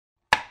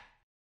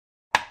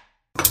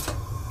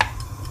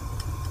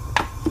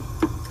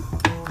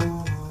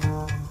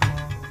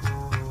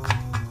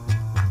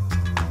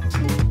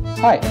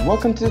Hi, and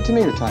welcome to the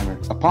Tomato Timer,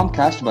 a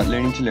podcast about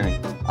learning to learn.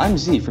 I'm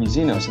Z from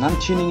ZNotes, and I'm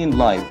tuning in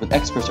live with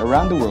experts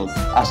around the world,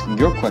 asking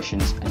your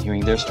questions and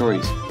hearing their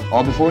stories,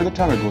 all before the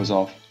timer goes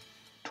off.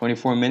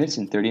 24 minutes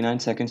and 39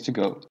 seconds to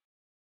go.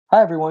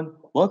 Hi everyone,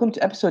 welcome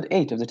to episode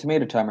 8 of the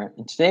Tomato Timer,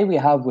 and today we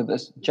have with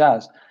us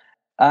Jazz.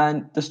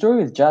 And the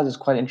story with Jazz is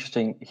quite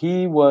interesting.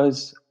 He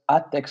was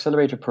at the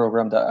accelerator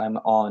program that I'm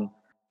on,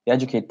 the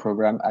Educate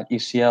program at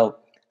UCL,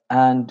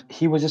 and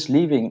he was just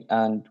leaving,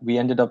 and we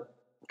ended up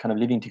kind of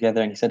living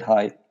together, and he said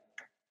hi,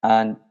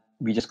 and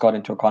we just got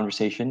into a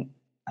conversation,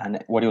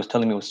 and what he was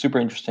telling me was super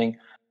interesting.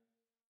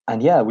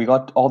 And yeah, we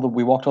walked all the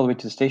way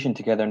to the station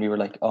together, and we were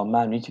like, oh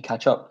man, we need to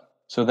catch up.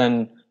 So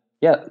then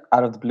yeah,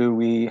 out of the blue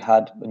we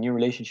had a new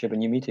relationship, a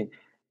new meeting.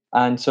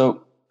 And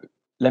so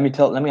let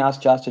me ask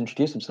Jazz to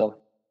introduce himself.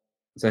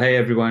 So hey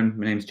everyone,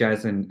 my name's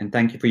Jazz, and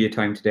thank you for your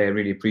time today. I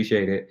really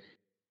appreciate it.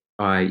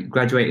 I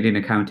graduated in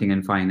accounting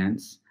and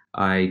finance.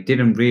 I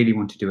didn't really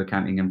want to do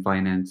accounting and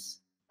finance.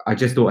 I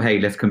just thought, hey,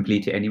 let's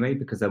complete it anyway,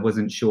 because I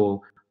wasn't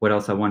sure what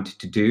else I wanted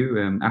to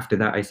do. After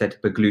that, I set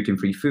up a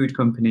gluten-free food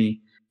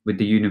company with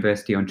the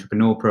university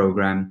entrepreneur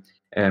program.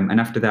 And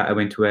after that, I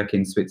went to work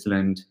in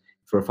Switzerland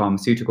for a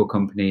pharmaceutical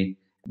company.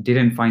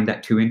 Didn't find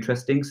that too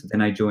interesting. So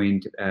then I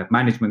joined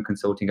management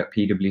consulting at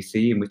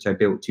PwC, in which I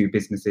built two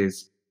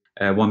businesses,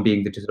 one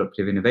being the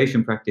Disruptive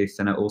Innovation Practice,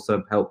 and I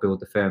also helped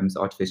build the firm's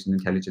artificial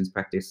intelligence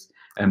practice.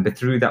 But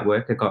through that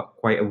work, I got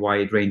quite a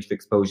wide range of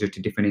exposure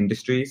to different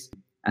industries.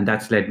 And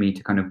that's led me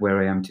to kind of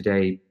where I am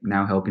today,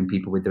 now helping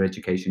people with their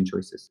education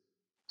choices.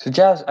 So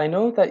Jazz, I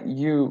know that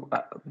you,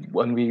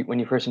 when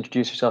you first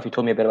introduced yourself, you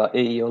told me a bit about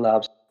AEO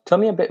Labs. Tell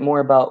me a bit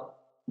more about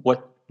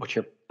what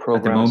your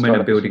program. At the moment,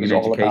 I'm building an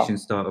education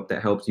startup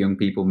that helps young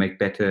people make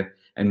better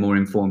and more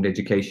informed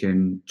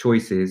education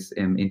choices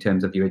in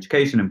terms of your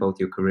education and both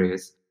your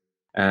careers.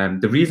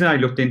 The reason I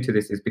looked into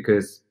this is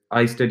because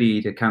I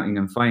studied accounting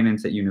and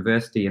finance at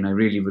university, and I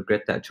really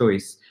regret that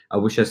choice. I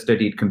wish I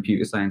studied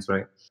computer science,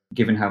 right?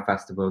 Given how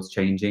fast the world's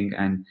changing.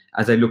 And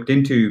as I looked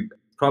into the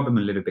problem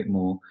a little bit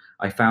more,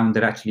 I found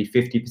that actually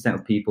 50%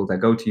 of people that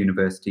go to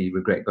university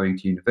regret going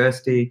to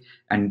university.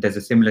 And there's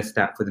a similar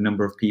stat for the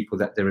number of people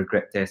that they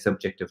regret their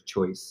subject of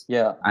choice.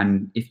 Yeah.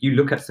 And if you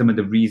look at some of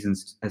the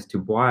reasons as to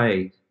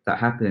why that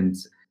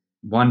happens,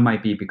 one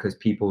might be because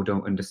people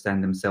don't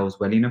understand themselves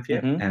well enough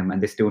yet,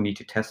 and they still need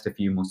to test a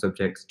few more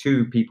subjects.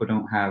 Two, people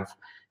don't have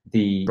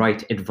the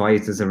right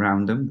advisors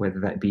around them, whether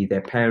that be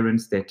their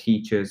parents, their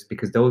teachers,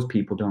 because those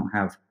people don't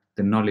have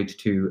the knowledge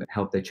to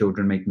help their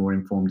children make more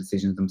informed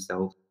decisions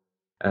themselves.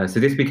 So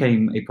this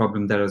became a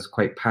problem that I was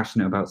quite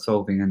passionate about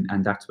solving,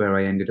 and that's where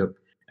I ended up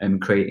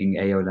creating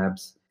AEO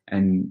Labs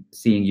and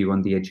seeing you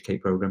on the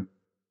Educate program.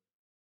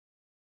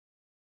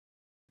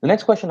 The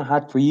next question I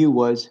had for you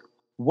was,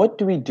 what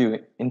do we do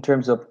in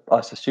terms of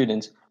us as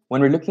students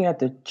when we're looking at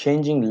the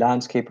changing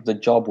landscape of the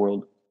job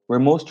world, where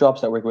most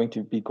jobs that we're going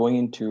to be going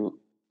into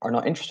are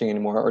not interesting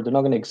anymore, or they're not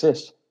going to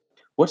exist?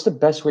 What's the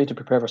best way to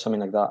prepare for something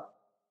like that?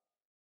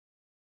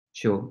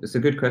 Sure, it's a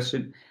good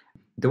question.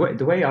 The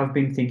way I've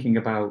been thinking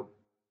about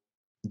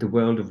the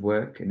world of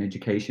work and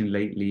education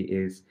lately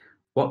is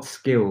what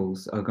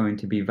skills are going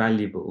to be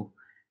valuable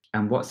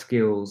and what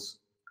skills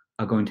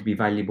are going to be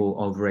valuable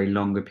over a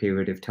longer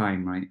period of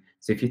time, right?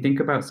 So if you think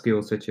about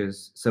skills such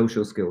as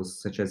social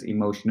skills, such as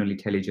emotional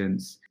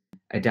intelligence,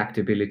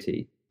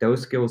 adaptability,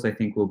 those skills I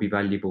think will be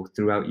valuable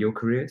throughout your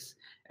careers.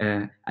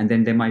 And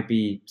then there might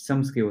be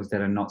some skills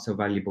that are not so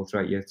valuable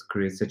throughout your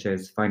careers, such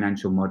as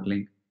financial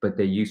modeling, but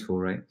they're useful,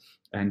 right?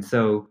 And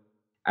so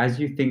as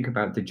you think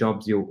about the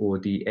jobs or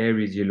the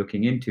areas you're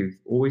looking into,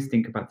 always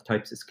think about the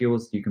types of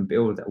skills you can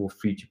build that will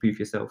future-proof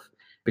yourself.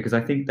 Because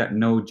I think that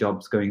no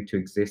job's going to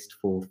exist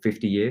for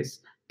 50 years.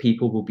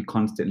 People will be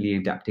constantly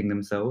adapting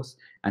themselves.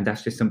 And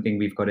that's just something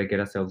we've got to get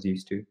ourselves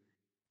used to.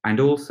 And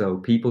also,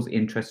 people's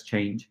interests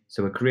change.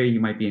 So a career you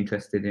might be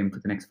interested in for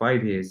the next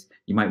 5 years,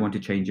 you might want to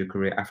change your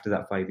career after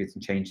that 5 years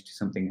and change to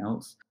something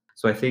else.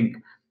 So I think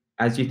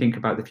as you think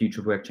about the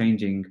future of work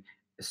changing,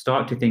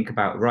 start to think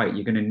about, right,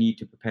 you're going to need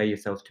to prepare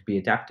yourself to be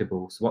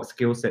adaptable. So what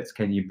skill sets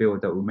can you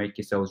build that will make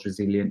yourselves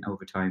resilient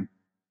over time?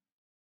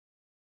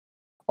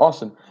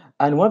 Awesome.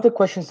 And one of the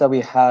questions that we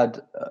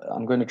had,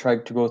 I'm going to try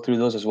to go through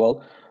those as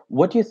well.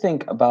 What do you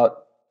think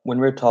about when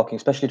we're talking,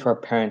 especially to our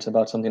parents,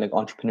 about something like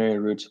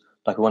entrepreneurial routes,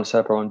 like we want to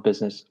set up our own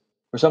business?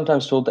 We're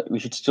sometimes told that we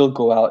should still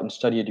go out and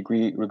study a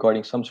degree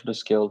regarding some sort of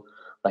skill,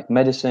 like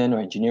medicine or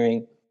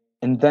engineering,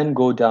 and then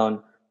go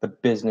down the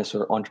business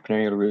or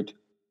entrepreneurial route.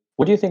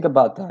 What do you think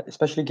about that,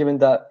 especially given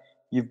that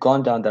you've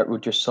gone down that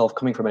route yourself,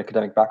 coming from an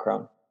academic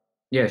background?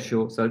 Yeah,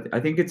 sure. So I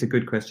think it's a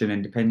good question,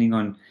 and depending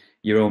on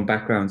your own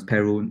backgrounds,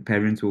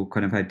 parents will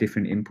kind of have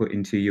different input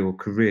into your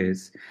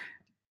careers.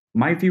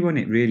 My view on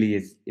it really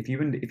is, if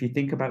you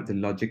think about the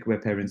logic where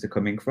parents are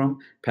coming from,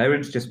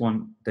 parents just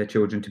want their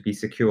children to be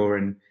secure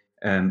and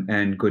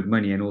earn good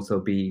money and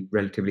also be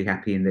relatively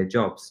happy in their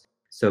jobs.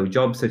 So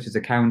jobs such as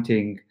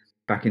accounting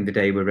back in the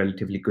day were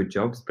relatively good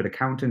jobs, but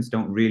accountants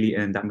don't really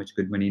earn that much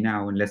good money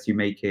now unless you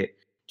make it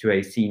to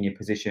a senior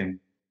position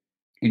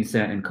in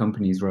certain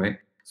companies, right?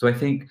 So I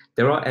think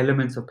there are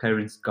elements of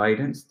parents'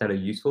 guidance that are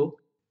useful,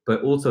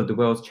 but also the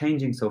world's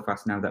changing so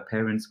fast now that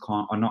parents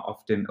are not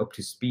often up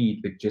to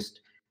speed with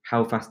just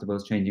how fast the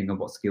world's changing and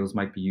what skills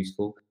might be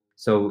useful.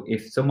 So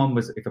if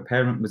a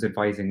parent was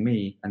advising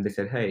me and they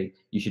said, hey,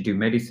 you should do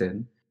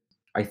medicine,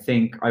 I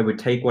think I would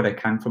take what I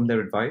can from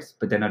their advice,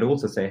 but then I'd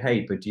also say,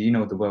 hey, but do you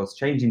know the world's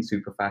changing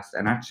super fast,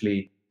 and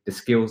actually the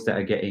skills that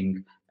are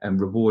getting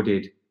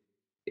rewarded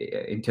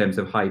in terms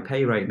of high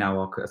pay right now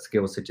are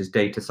skills such as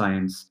data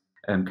science,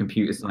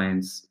 computer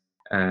science,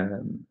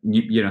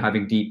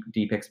 having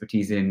deep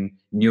expertise in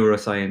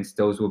neuroscience.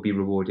 Those will be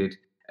rewarded.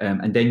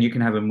 And then you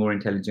can have a more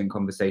intelligent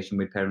conversation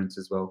with parents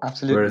as well.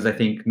 Absolutely. Whereas I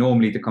think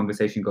normally the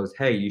conversation goes,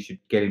 hey, you should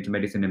get into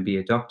medicine and be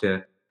a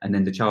doctor. And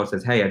then the child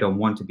says, hey, I don't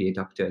want to be a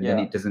doctor. And then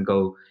it doesn't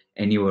go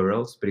anywhere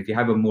else. But if you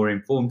have a more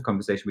informed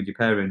conversation with your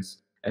parents,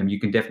 you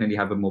can definitely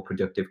have a more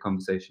productive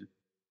conversation.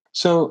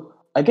 So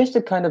I guess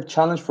the kind of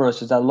challenge for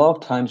us is that a lot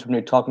of times when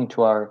we're talking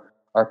to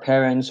our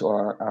parents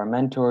or our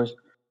mentors,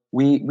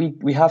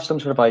 we have some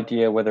sort of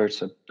idea, whether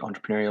it's an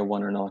entrepreneurial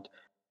one or not.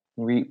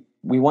 We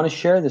want to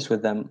share this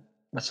with them,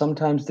 but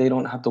sometimes they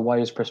don't have the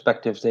widest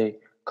perspectives. They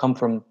come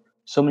from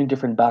so many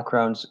different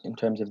backgrounds in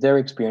terms of their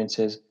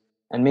experiences,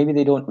 and maybe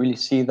they don't really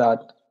see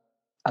that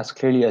as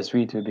clearly as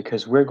we do,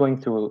 because we're going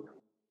through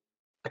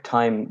a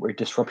time where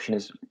disruption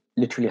is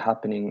literally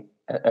happening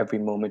at every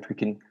moment.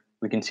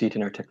 We can see it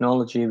in our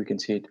technology, we can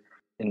see it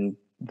in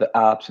the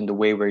apps and the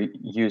way we're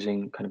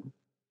using kind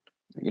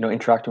of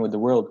interacting with the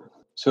world.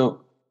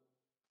 So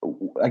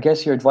I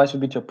guess your advice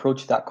would be to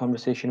approach that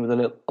conversation with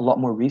a lot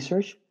more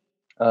research,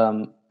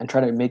 and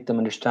try to make them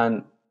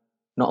understand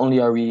not only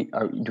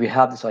do we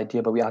have this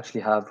idea, but we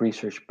actually have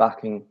research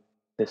backing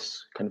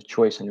this kind of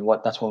choice, and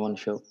that's what I want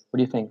to show. What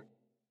do you think?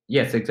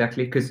 Yes,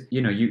 exactly. Because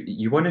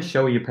you want to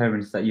show your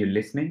parents that you're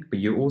listening, but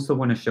you also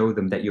want to show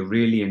them that you're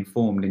really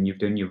informed and you've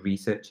done your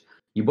research.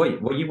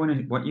 What you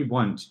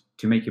want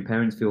to make your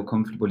parents feel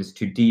comfortable is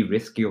to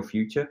de-risk your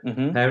future.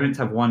 Mm-hmm. Parents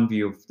have one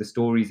view of the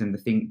stories and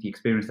the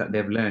experience that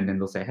they've learned, and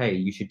they'll say, "Hey,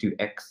 you should do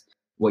X."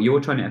 What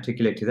you're trying to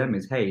articulate to them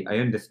is, "Hey, I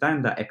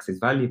understand that X is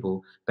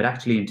valuable, but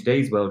actually in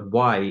today's world,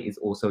 Y is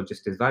also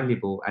just as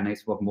valuable, and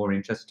it's of more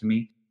interest to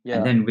me." Yeah.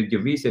 And then with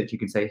your research, you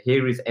can say,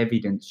 "Here is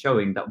evidence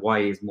showing that Y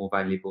is more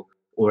valuable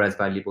or as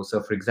valuable." So,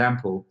 for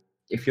example,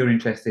 if you're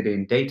interested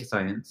in data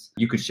science,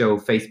 you could show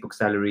Facebook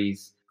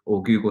salaries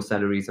or Google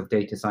salaries of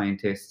data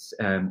scientists,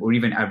 or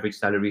even average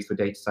salaries for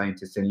data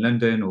scientists in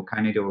London or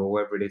Canada or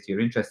wherever it is you're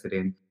interested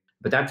in.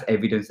 But that's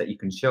evidence that you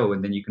can show.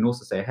 And then you can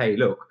also say, hey,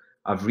 look,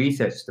 I've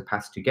researched the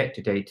paths to get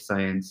to data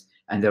science,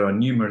 and there are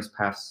numerous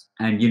paths.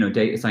 And,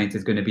 data science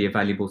is going to be a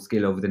valuable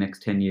skill over the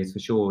next 10 years for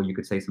sure. You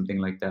could say something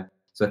like that.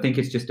 So I think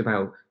it's just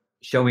about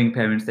showing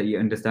parents that you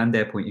understand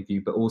their point of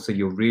view, but also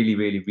you're really,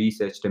 really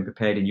researched and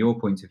prepared in your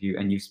point of view,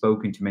 and you've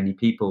spoken to many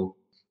people,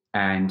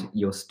 and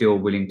you're still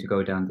willing to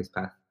go down this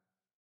path.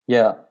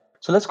 Yeah.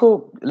 So let's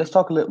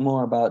talk a little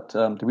more about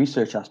the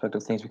research aspect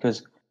of things,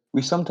 because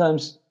we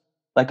sometimes,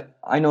 like,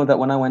 I know that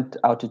when I went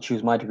out to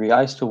choose my degree,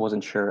 I still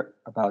wasn't sure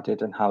about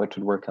it and how it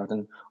would work out.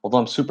 And although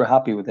I'm super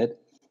happy with it,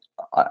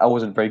 I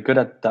wasn't very good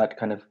at that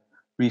kind of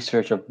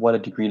research of what a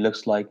degree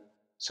looks like.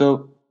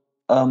 So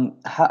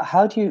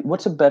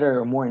what's a better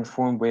or more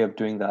informed way of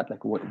doing that?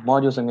 Like, what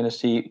modules I'm going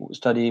to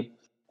study,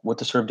 what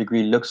the sort of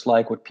degree looks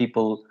like, what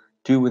people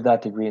do with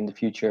that degree in the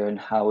future, and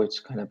how it's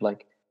kind of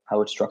like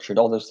how it's structured,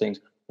 all those things.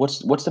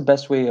 What's the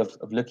best way of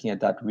looking at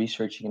that,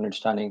 researching and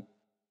understanding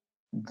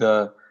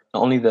not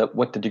only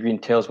what the degree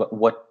entails, but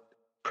what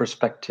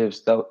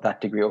perspectives that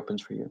degree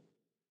opens for you?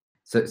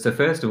 So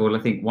first of all, I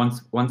think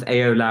once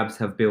AO Labs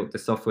have built the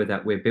software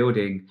that we're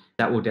building,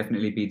 that will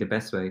definitely be the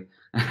best way.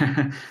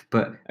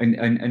 But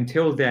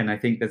until then, I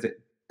think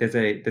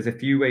there's a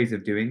few ways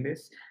of doing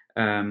this.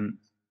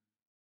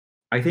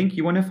 I think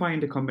you want to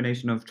find a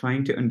combination of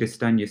trying to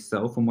understand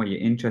yourself and what you're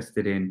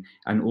interested in,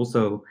 and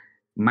also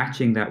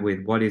matching that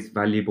with what is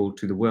valuable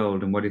to the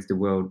world and what is the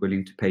world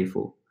willing to pay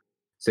for.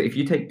 So if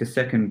you take the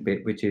second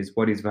bit, which is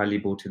what is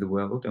valuable to the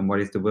world and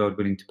what is the world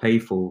willing to pay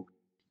for,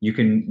 you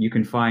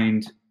can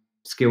find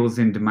skills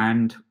in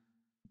demand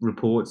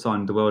reports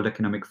on the World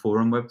Economic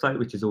Forum website,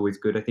 which is always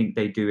good. I think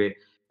they do it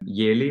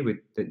yearly with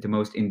the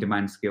most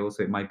in-demand skills.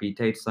 So it might be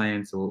data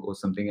science or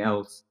something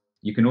else.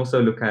 You can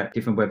also look at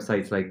different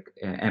websites like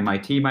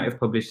MIT might have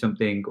published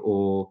something,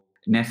 or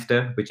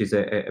Nesta, which is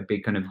a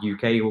big kind of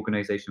UK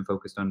organization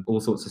focused on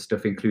all sorts of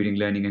stuff, including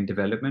learning and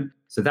development.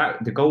 So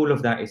that the goal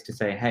of that is to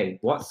say, hey,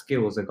 what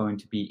skills are going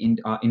to be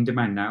in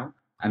demand now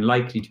and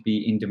likely to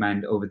be in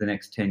demand over the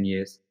next 10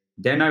 years?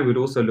 Then I would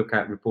also look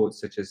at reports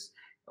such as,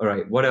 all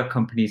right, what are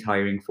companies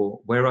hiring for?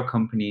 Where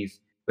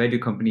do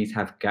companies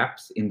have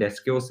gaps in their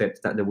skill sets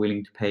that they're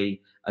willing to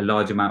pay a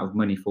large amount of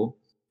money for?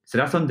 So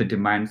that's on the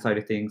demand side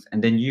of things.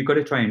 And then you've got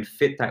to try and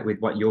fit that with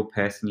what you're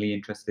personally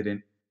interested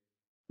in,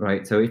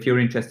 right? So if you're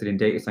interested in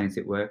data science,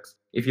 it works.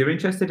 If you're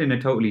interested in a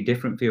totally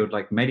different field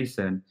like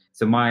medicine,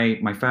 so my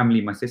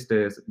family, my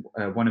sisters,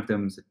 one of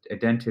them's a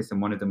dentist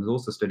and one of them is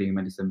also studying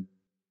medicine.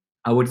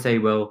 I would say,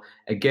 well,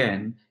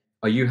 again,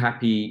 are you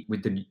happy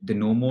with the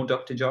normal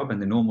doctor job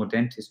and the normal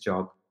dentist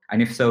job?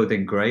 And if so,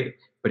 then great.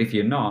 But if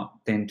you're not,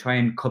 then try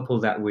and couple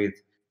that with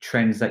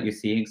trends that you're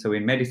seeing. So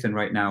in medicine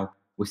right now,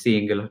 we're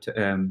seeing a lot of,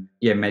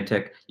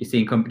 medtech. You're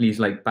seeing companies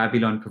like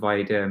Babylon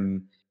provide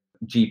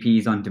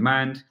GPs on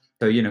demand.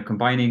 So,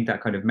 combining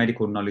that kind of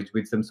medical knowledge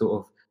with some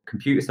sort of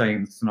computer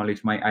science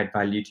knowledge might add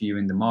value to you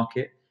in the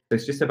market. So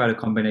it's just about a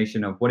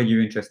combination of what are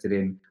you interested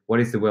in, what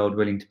is the world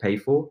willing to pay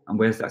for, and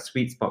where's that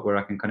sweet spot where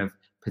I can kind of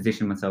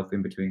position myself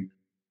in between.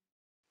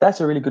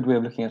 That's a really good way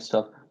of looking at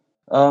stuff.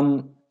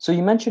 So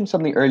you mentioned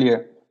something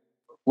earlier.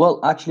 Well,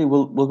 actually,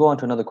 we'll go on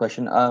to another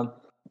question.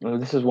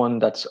 This is one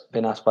that's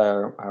been asked by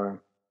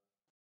our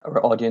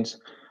audience.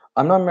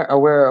 I'm not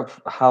aware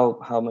of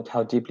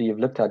how deeply you've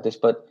looked at this,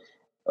 but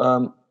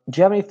do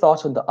you have any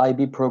thoughts on the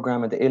IB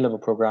program and the A-level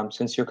program?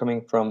 Since you're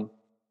coming from,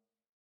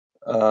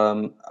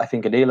 I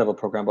think, an A-level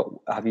program, but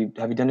have you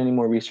done any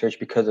more research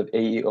because of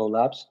AEO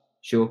Labs?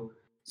 Sure.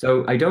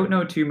 So I don't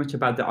know too much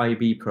about the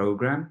IB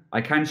program.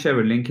 I can share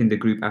a link in the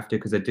group after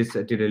because I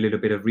did a little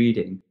bit of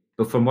reading.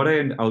 But from what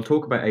I'll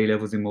talk about A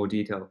levels in more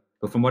detail.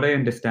 But from what I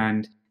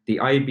understand, the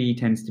IB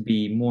tends to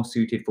be more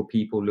suited for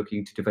people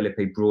looking to develop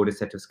a broader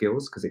set of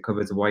skills because it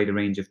covers a wider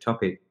range of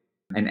topics.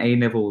 And A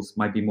levels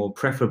might be more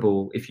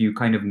preferable if you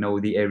kind of know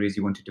the areas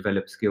you want to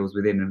develop skills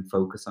within and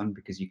focus on,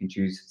 because you can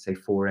choose, say,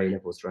 4 A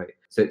levels, right?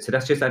 So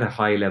that's just at a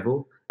high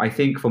level. I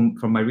think from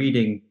my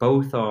reading,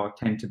 both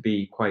tend to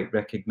be quite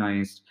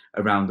recognized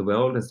around the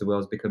world as the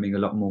world's becoming a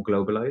lot more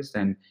globalized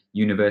and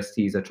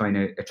universities are trying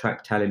to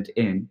attract talent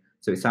in.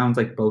 So it sounds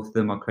like both of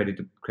them are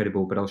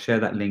credible, but I'll share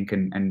that link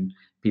and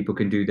people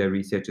can do their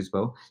research as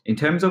well. In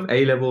terms of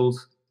A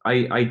levels,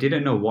 I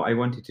didn't know what I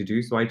wanted to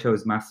do. So I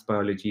chose maths,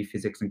 biology,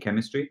 physics, and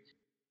chemistry.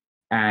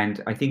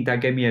 And I think that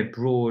gave me a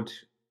broad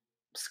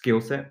skill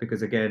set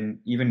because, again,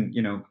 even,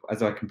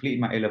 as I completed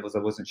my A levels, I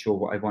wasn't sure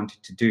what I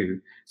wanted to do.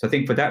 So I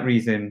think for that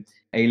reason,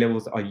 A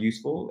levels are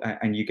useful,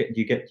 and you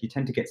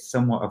tend to get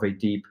somewhat of a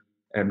deep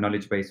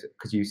knowledge base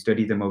because you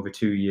study them over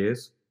 2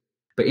 years.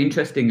 But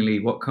interestingly,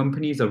 what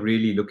companies are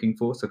really looking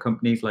for, so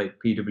companies like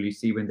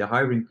PwC, when they're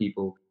hiring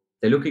people,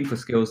 they're looking for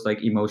skills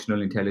like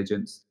emotional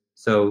intelligence.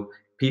 So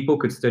people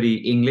could study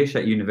English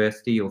at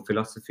university or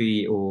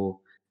philosophy or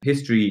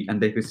history,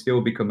 and they could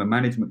still become a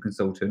management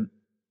consultant.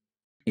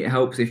 It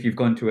helps if you've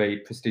gone to a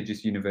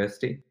prestigious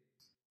university,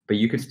 but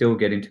you could still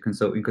get into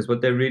consulting because what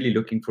they're really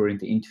looking for in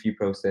the interview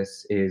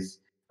process is,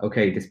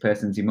 okay, this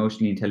person's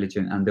emotionally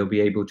intelligent and they'll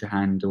be able to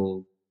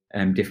handle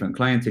different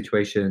client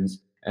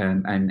situations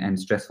and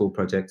stressful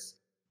projects.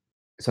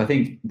 So I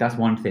think that's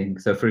one thing.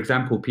 So for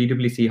example,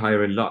 PwC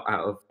hire a lot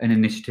out of an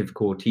initiative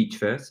called Teach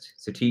First.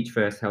 So Teach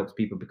First helps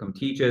people become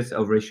teachers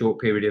over a short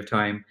period of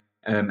time.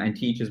 And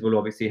teachers will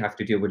obviously have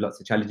to deal with lots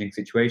of challenging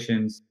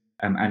situations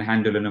and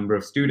handle a number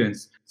of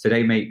students. So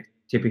they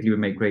typically would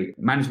make great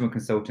management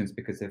consultants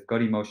because they've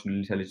got emotional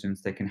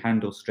intelligence. They can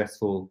handle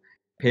stressful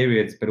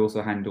periods, but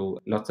also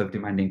handle lots of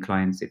demanding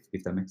clients,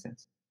 if that makes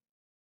sense.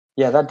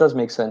 Yeah, that does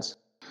make sense.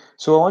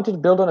 So I wanted to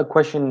build on a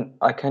question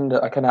I kind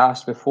of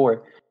asked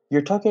before.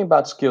 You're talking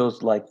about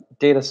skills like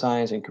data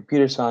science and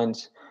computer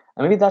science,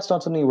 and maybe that's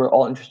not something we're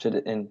all interested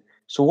in.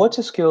 So what's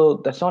a skill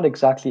that's not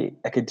exactly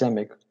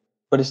academic,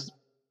 but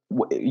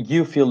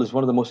you feel is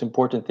one of the most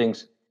important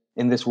things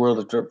in this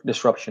world of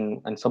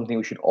disruption and something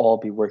we should all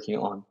be working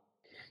on?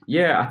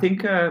 Yeah, I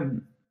think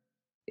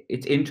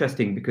it's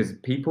interesting because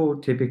people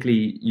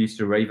typically used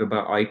to rave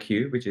about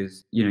IQ, which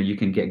is, you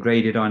can get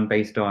graded on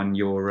based on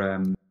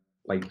your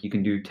like you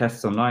can do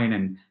tests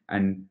online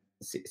and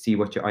see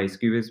what your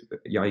IQ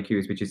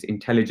is, which is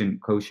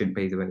intelligent quotient,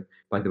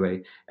 by the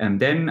way. And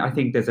then I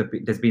think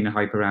there's been a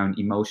hype around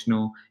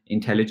emotional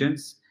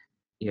intelligence.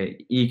 Yeah,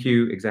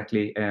 EQ,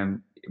 exactly,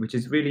 which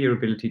is really your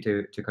ability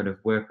to kind of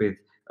work with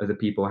other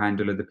people,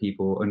 handle other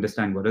people,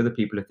 understand what other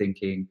people are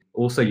thinking.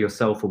 Also your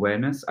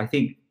self-awareness. I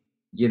think,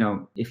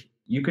 if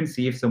you can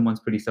see if someone's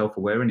pretty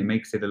self-aware, and it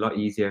makes it a lot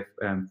easier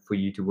for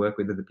you to work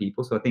with other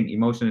people. So I think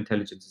emotional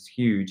intelligence is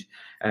huge.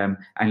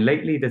 And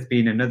lately there's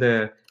been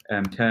another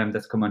term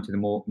that's come onto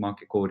the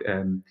market called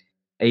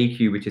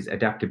AQ, which is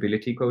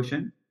adaptability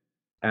quotient.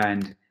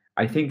 And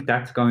I think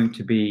that's going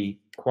to be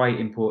quite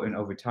important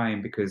over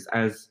time because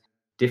as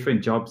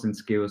different jobs and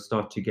skills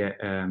start to get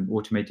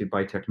automated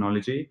by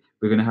technology,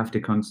 we're going to have to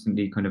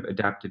constantly kind of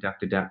adapt.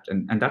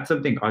 And that's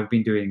something I've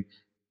been doing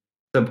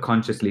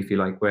subconsciously, if you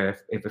like, where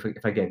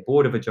if I get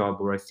bored of a job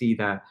or I see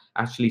that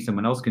actually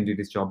someone else can do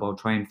this job, I'll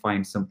try and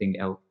find something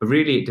else. But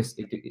really,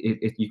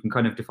 you can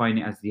kind of define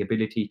it as the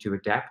ability to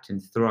adapt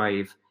and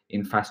thrive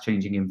in fast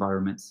changing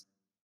environments.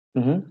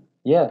 Mm-hmm.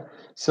 Yeah.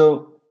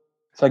 So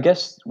I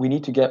guess we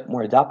need to get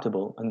more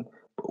adaptable. And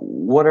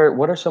what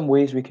are some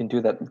ways we can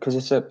do that? Because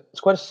it's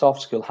quite a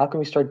soft skill. How can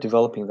we start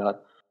developing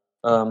that?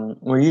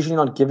 We're usually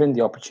not given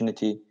the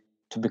opportunity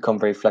to become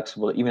very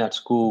flexible, even at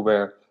school,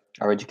 where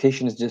our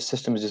education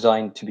system is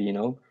designed to be,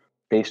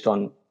 based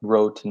on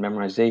rote and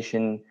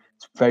memorization.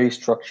 It's very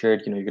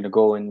structured. You're going to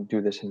go and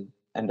do this and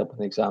end up with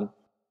an exam.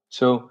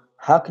 So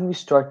how can we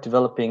start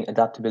developing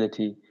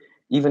adaptability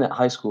even at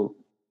high school?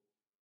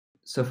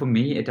 So for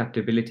me,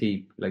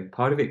 adaptability, like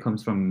part of it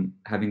comes from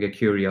having a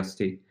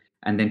curiosity.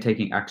 and then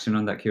taking action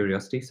on that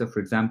curiosity. So for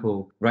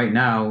example, right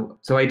now,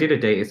 so I did a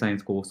data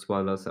science course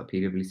while I was at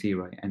PwC,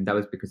 right? And that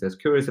was because I was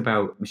curious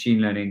about machine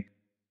learning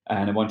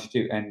and I wanted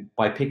to, and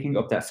by picking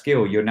up that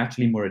skill, you're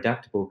naturally more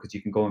adaptable because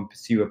you can go and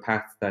pursue a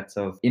path that's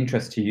of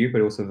interest to you,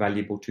 but also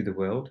valuable to the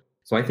world.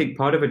 So I think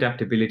part of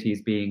adaptability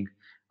is being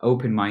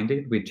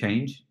open-minded with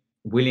change,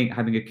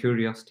 having a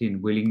curiosity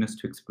and willingness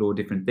to explore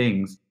different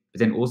things, but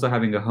then also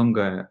having a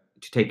hunger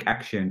to take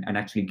action and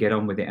actually get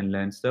on with it and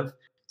learn stuff.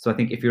 So I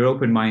think if you're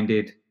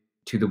open-minded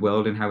to the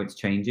world and how it's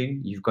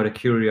changing, you've got a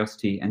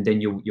curiosity, and then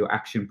you're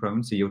action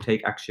prone. So you'll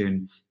take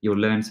action, you'll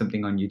learn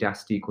something on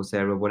Udacity,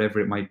 Coursera, whatever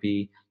it might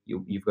be.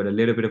 You've got a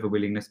little bit of a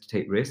willingness to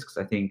take risks.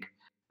 I think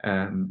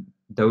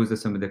those are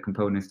some of the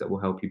components that will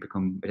help you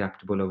become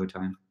adaptable over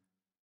time.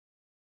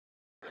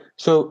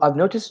 So I've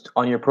noticed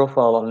on your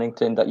profile on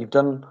LinkedIn that you've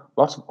done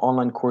lots of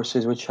online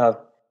courses which have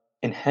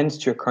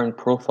enhanced your current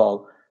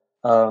profile,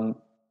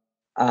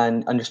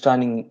 and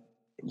understanding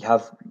you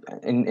have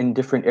in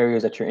different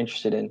areas that you're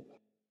interested in,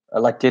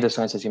 like data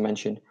science, as you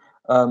mentioned.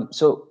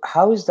 So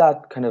how is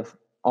that kind of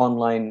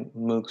online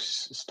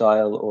MOOCs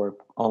style or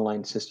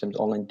online systems,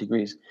 online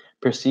degrees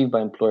perceived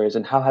by employers,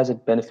 and how has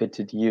it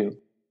benefited you?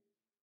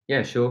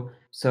 Yeah, sure.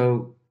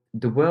 So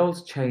the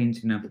world's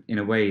changed in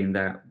a way in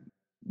that,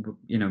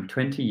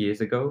 20 years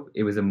ago,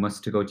 it was a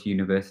must to go to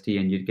university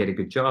and you'd get a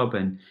good job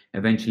and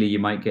eventually you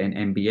might get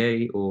an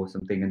MBA or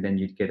something and then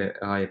you'd get a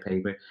higher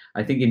pay grade.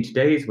 I think in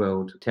today's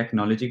world,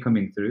 technology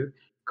coming through,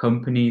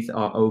 companies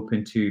are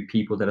open to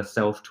people that are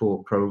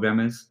self-taught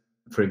programmers,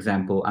 for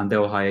example, and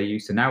they'll hire you.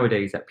 So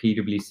nowadays at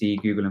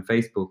PwC, Google and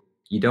Facebook,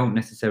 you don't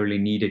necessarily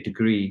need a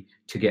degree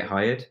to get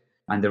hired.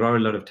 And there are a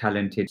lot of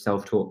talented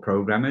self-taught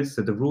programmers.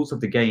 So the rules of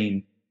the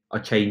game are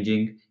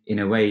changing in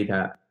a way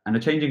that, and are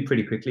changing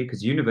pretty quickly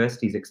because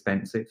university is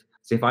expensive.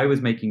 So if I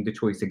was making the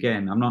choice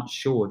again, I'm not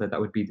sure that that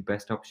would be the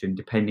best option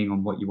depending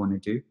on what you want to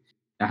do.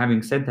 Now,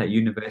 having said that,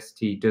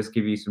 university does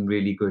give you some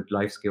really good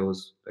life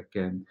skills. Like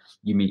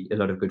you meet a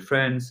lot of good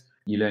friends,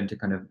 you learn to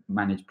kind of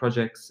manage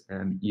projects,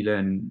 you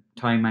learn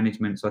time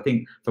management. So I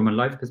think from a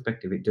life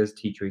perspective, it does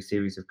teach you a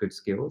series of good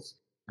skills.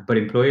 But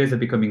employers are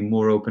becoming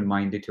more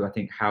open-minded to, I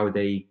think, how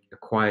they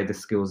acquire the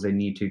skills they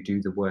need to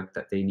do the work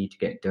that they need to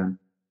get done.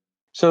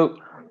 So,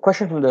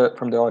 question from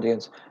the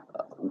audience: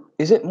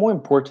 is it more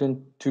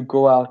important to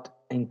go out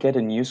and get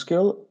a new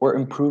skill or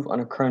improve on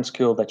a current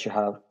skill that you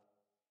have?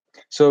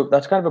 So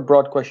that's kind of a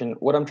broad question.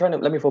 What I'm trying to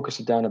let me focus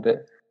it down a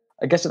bit.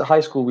 I guess at high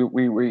school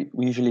we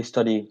usually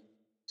study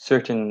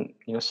certain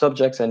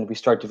subjects and we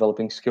start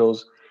developing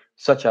skills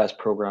such as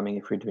programming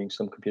if you're doing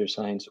some computer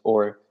science,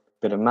 or a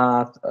bit of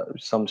math,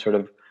 some sort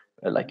of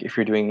like if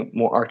you're doing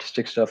more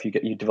artistic stuff,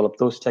 you develop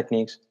those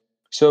techniques.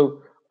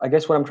 So I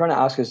guess what I'm trying to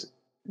ask is,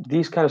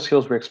 these kind of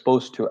skills we're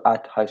exposed to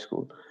at high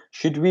school,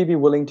 should we be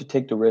willing to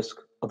take the risk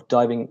of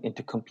diving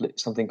into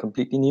something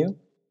completely new?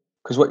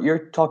 Because what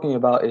you're talking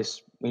about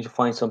is we need to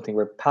find something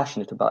we're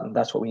passionate about, and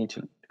that's what we need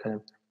to kind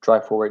of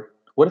drive forward.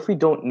 What if we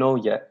don't know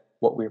yet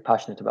what we're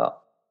passionate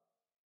about?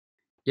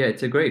 Yeah,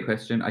 it's a great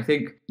question. I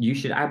think you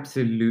should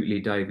absolutely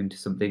dive into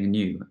something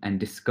new and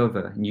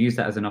discover and use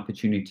that as an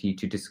opportunity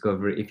to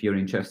discover if you're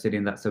interested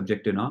in that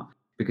subject or not.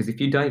 Because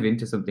if you dive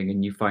into something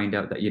and you find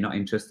out that you're not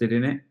interested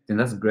in it, then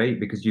that's great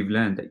because you've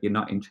learned that you're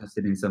not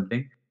interested in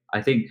something.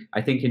 I think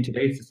in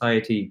today's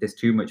society, there's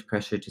too much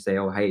pressure to say,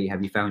 oh, hey,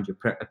 have you found your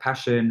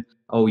passion?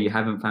 Oh, you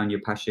haven't found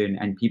your passion.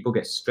 And people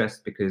get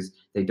stressed because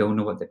they don't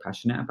know what they're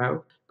passionate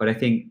about. But I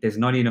think there's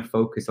not enough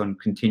focus on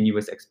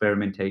continuous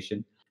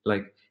experimentation.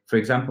 Like, for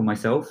example,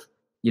 myself,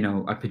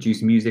 I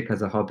produce music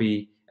as a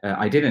hobby.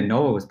 I didn't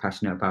know I was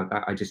passionate about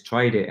that. I just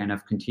tried it and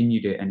I've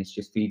continued it, and it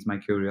just feeds my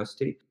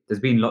curiosity. There's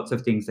been lots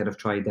of things that I've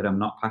tried that I'm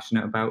not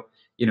passionate about.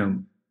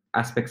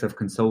 Aspects of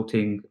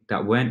consulting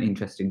that weren't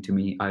interesting to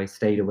me, I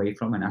stayed away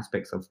from, and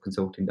aspects of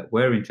consulting that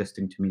were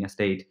interesting to me, I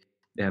stayed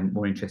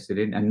more interested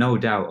in. And no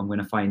doubt, I'm going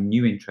to find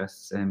new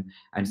interests, and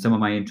some of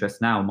my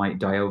interests now might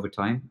die over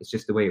time. It's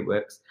just the way it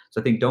works.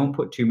 So I think don't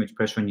put too much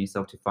pressure on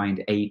yourself to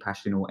find a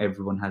passion or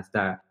everyone has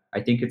that. I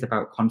think it's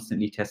about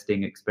constantly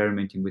testing,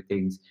 experimenting with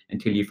things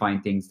until you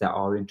find things that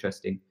are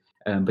interesting.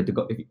 But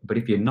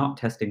if you're not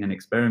testing and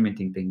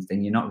experimenting things,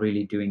 then you're not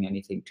really doing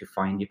anything to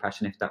find your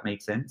passion, if that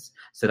makes sense.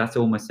 So that's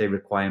almost a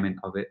requirement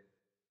of it.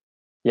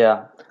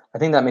 Yeah, I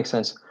think that makes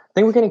sense. I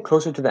think we're getting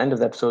closer to the end of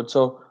the episode.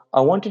 So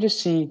I wanted to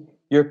see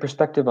your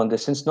perspective on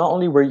this, since not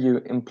only were you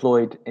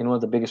employed in one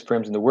of the biggest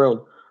firms in the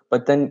world,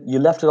 but then you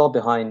left it all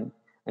behind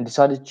and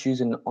decided to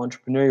choose an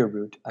entrepreneurial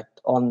route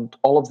on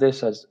all of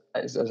this as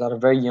at a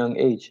very young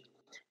age.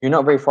 You're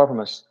not very far from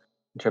us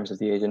in terms of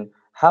the age. And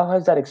how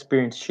has that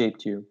experience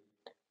shaped you?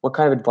 What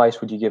kind of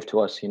advice would you give to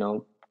us,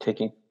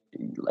 taking,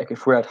 like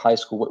if we're at high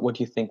school, what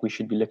do you think we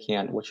should be looking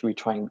at? What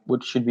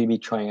should we be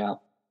trying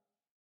out?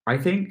 I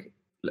think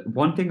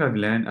one thing I've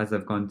learned as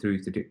I've gone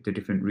through the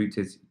different routes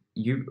is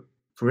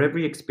for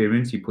every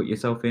experience you put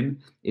yourself in,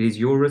 it is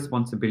your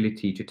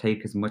responsibility to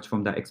take as much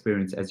from that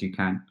experience as you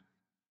can.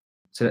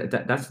 So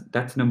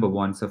that's number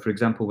one. So for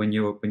example, when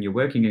you're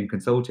working in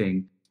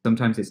consulting,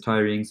 Sometimes it's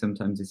tiring,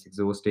 sometimes it's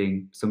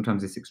exhausting,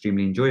 sometimes it's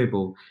extremely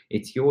enjoyable.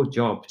 It's your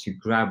job to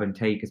grab and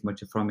take as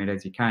much from it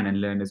as you can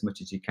and learn as much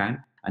as you can.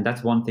 And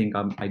that's one thing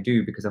I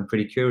do because I'm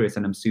pretty curious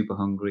and I'm super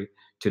hungry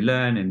to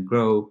learn and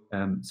grow.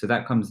 So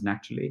that comes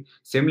naturally.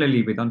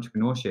 Similarly, with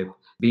entrepreneurship,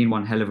 being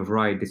one hell of a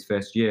ride this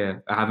first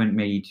year, I haven't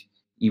made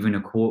even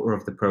a quarter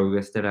of the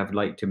progress that I've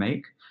liked to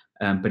make.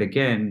 But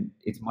again,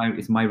 it's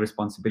my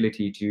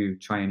responsibility to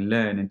try and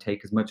learn and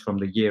take as much from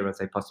the year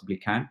as I possibly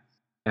can,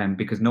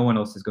 because no one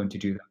else is going to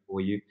do that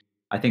for you.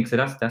 I think so.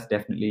 That's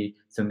definitely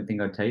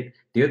something I'd take.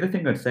 The other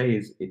thing I'd say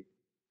is,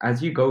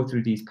 as you go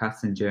through these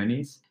paths and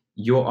journeys,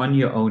 you're on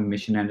your own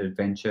mission and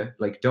adventure.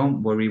 Like,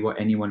 don't worry what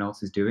anyone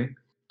else is doing.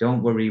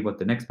 Don't worry what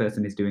the next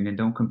person is doing, and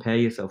don't compare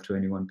yourself to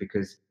anyone,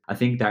 because I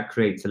think that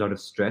creates a lot of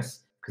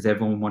stress because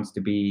everyone wants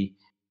to be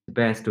the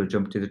best or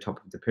jump to the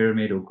top of the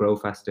pyramid or grow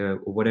faster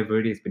or whatever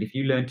it is. But if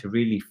you learn to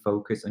really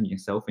focus on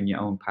yourself and your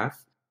own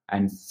path,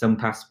 and some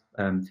paths,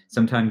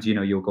 sometimes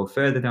you'll go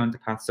further down the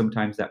path,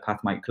 sometimes that path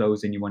might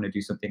close and you want to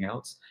do something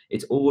else.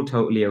 It's all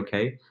totally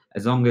okay,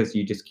 as long as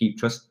you just keep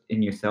trust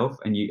in yourself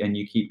and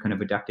you keep kind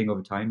of adapting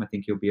over time. I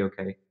think you'll be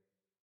okay.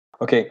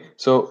 Okay,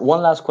 so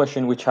one last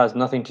question, which has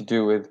nothing to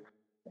do with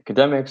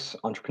academics,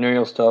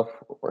 entrepreneurial stuff,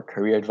 or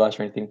career advice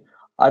or anything.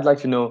 I'd like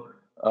to know,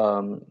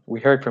 we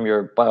heard from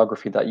your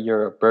biography that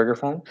you're a burger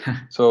fan.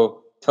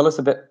 So tell us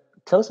a bit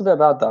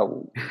about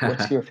that.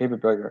 What's your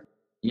favorite burger?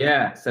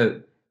 Yeah,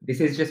 so this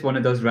is just one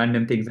of those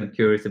random things I'm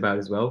curious about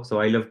as well.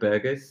 So I love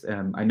burgers.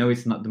 I know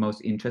it's not the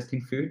most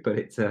interesting food, but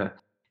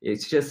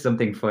it's just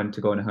something fun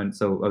to go on a hunt.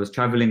 So I was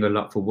traveling a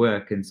lot for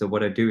work, and so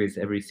what I do is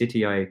every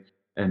city I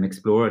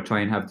explore, I try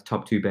and have the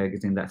top 2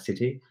 burgers in that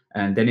city.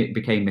 And then it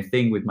became a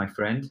thing with my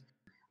friend.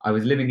 I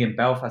was living in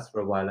Belfast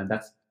for a while, and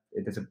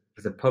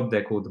there's a pub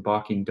there called the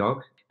Barking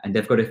Dog, and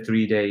they've got a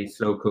 3-day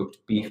slow cooked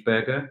beef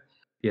burger.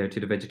 Yeah, to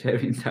the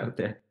vegetarians out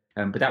there.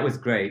 But that was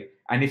great,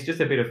 and it's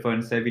just a bit of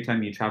fun. So every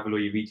time you travel or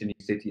you reach a new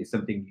city, it's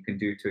something you can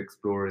do to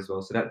explore as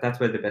well. So that's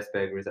where the best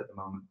burger is at the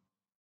moment.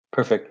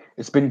 Perfect.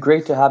 It's been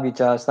great to have you,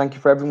 Jazz. Thank you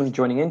for everyone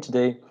joining in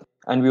today,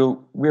 and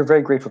we're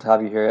very grateful to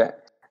have you here.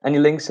 Any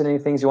links and any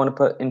things you want to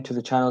put into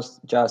the channels,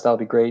 Jazz, that'll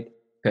be great.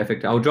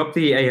 Perfect. I'll drop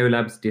the AO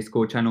Labs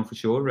Discord channel for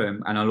sure,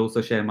 and I'll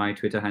also share my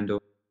Twitter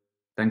handle.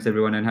 Thanks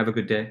everyone, and have a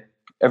good day.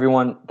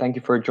 Everyone, thank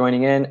you for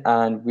joining in,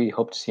 and we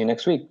hope to see you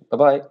next week.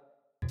 Bye-bye.